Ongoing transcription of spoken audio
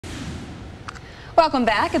Welcome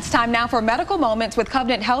back. It's time now for Medical Moments with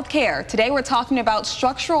Covenant Health Care. Today we're talking about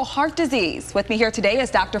structural heart disease. With me here today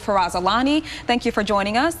is Dr. Firas Alani. Thank you for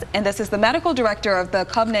joining us. And this is the medical director of the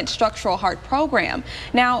Covenant Structural Heart Program.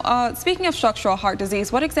 Now, speaking of structural heart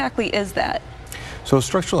disease, what exactly is that? So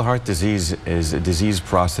structural heart disease is a disease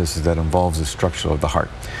process that involves the structure of the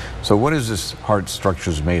heart. So what is this heart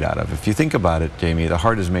structure made out of? If you think about it, Jamie, the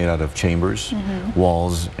heart is made out of chambers,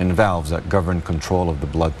 walls, and valves that govern control of the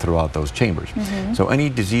blood throughout those chambers. So any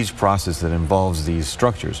disease process that involves these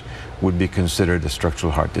structures would be considered a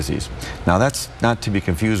structural heart disease. Now that's not to be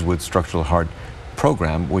confused with structural heart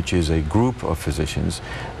program, which is a group of physicians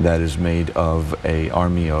that is made of an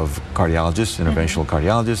army of cardiologists, interventional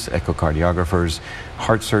cardiologists, echocardiographers,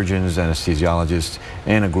 heart surgeons, anesthesiologists,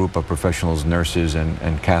 and a group of professionals, nurses,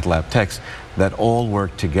 and cath lab techs that all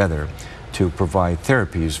work together to provide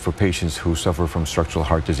therapies for patients who suffer from structural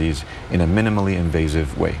heart disease in a minimally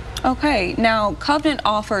invasive way. Okay, now Covenant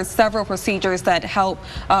offers several procedures that help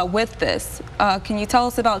with this. Can you tell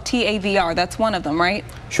us about TAVR? That's one of them, right?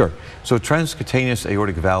 Sure. So transcutaneous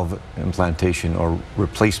aortic valve implantation or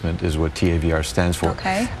replacement is what TAVR stands for.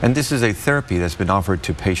 Okay. And this is a therapy that's been offered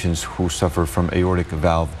to patients who suffer from aortic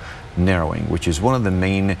valve narrowing, which is one of the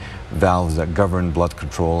main valves that govern blood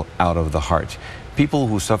control out of the heart. People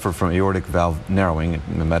who suffer from aortic valve narrowing,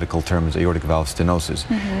 in the medical terms aortic valve stenosis,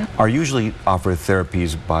 are usually offered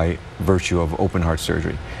therapies by virtue of open heart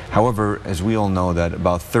surgery. However, as we all know that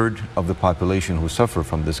about a third of the population who suffer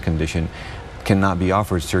from this condition cannot be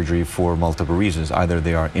offered surgery for multiple reasons. Either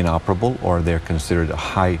they are inoperable or they're considered a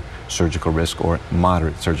high surgical risk or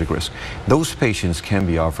moderate surgical risk. Those patients can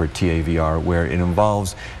be offered TAVR, where it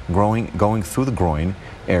involves going through the groin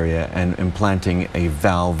area and implanting a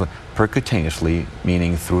valve percutaneously,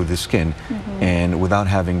 meaning through the skin, and without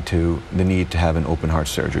having the need to have an open heart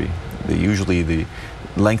surgery. Usually the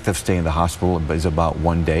length of stay in the hospital is about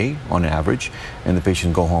 1 day on average, and the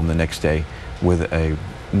patient go home the next day with a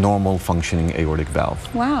normal functioning aortic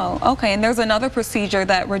valve. Wow, okay, and there's another procedure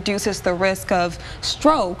that reduces the risk of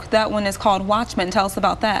stroke. That one is called Watchman. Tell us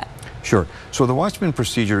about that. Sure. So the Watchman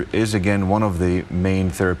procedure is, again, one of the main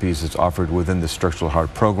therapies that's offered within the structural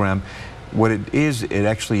heart program. What it is, it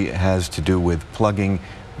actually has to do with plugging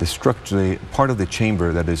the part of the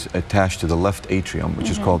chamber that is attached to the left atrium, which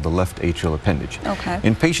is called the left atrial appendage. Okay.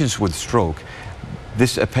 In patients with stroke,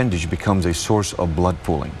 this appendage becomes a source of blood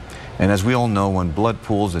pooling. And as we all know, when blood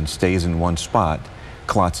pools and stays in one spot,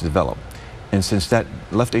 clots develop. And since that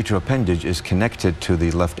left atrial appendage is connected to the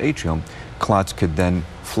left atrium, clots could then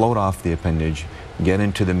float off the appendage, get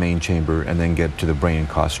into the main chamber, and then get to the brain and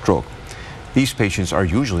cause stroke. These patients are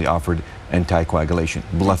usually offered anticoagulation,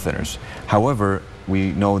 blood thinners. However,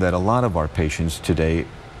 we know that a lot of our patients today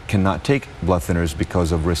cannot take blood thinners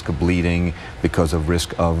because of risk of bleeding, because of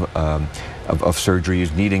risk of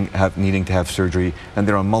surgeries, needing to have surgery, and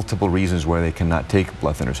there are multiple reasons where they cannot take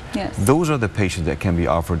blood thinners. Yes. Those are the patients that can be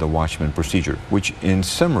offered the Watchman procedure, which in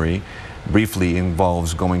summary briefly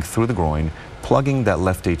involves going through the groin, plugging that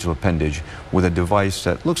left atrial appendage with a device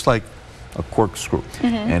that looks like a corkscrew,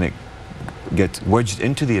 and it gets wedged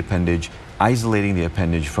into the appendage, isolating the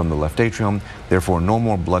appendage from the left atrium. Therefore, no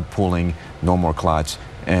more blood pooling, no more clots,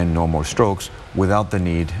 and no more strokes without the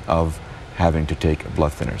need of having to take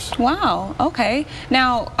blood thinners. Wow, okay.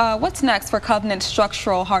 Now, what's next for Covenant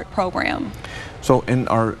Structural Heart Program? So in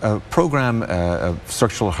our program,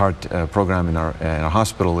 structural heart program in our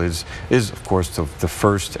hospital is of course the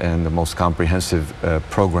first and the most comprehensive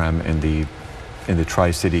program in the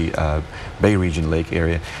Tri-City Bay Region Lake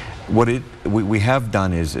area. What we have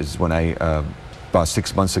done is when about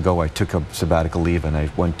 6 months ago, I took a sabbatical leave and I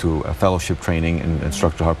went to a fellowship training in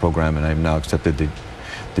structural heart program, and I've now accepted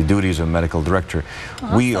the duties of medical director.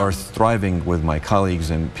 Awesome. We are thriving with my colleagues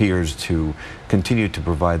and peers to continue to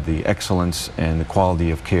provide the excellence and the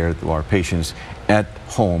quality of care to our patients at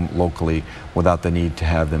home locally without the need to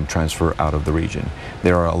have them transfer out of the region.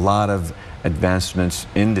 There are a lot of advancements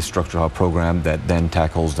in the structural heart program that then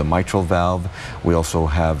tackles the mitral valve. We also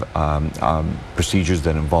have procedures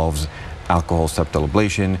that involves alcohol septal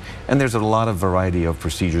ablation, and there's a lot of variety of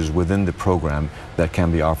procedures within the program that can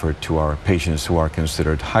be offered to our patients who are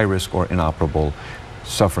considered high risk or inoperable,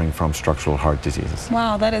 suffering from structural heart diseases.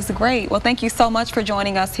 Wow, that is great. Well, thank you so much for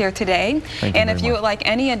joining us here today. And if you would like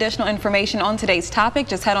any additional information on today's topic,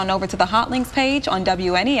 just head on over to the hot links page on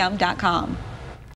WNEM.com.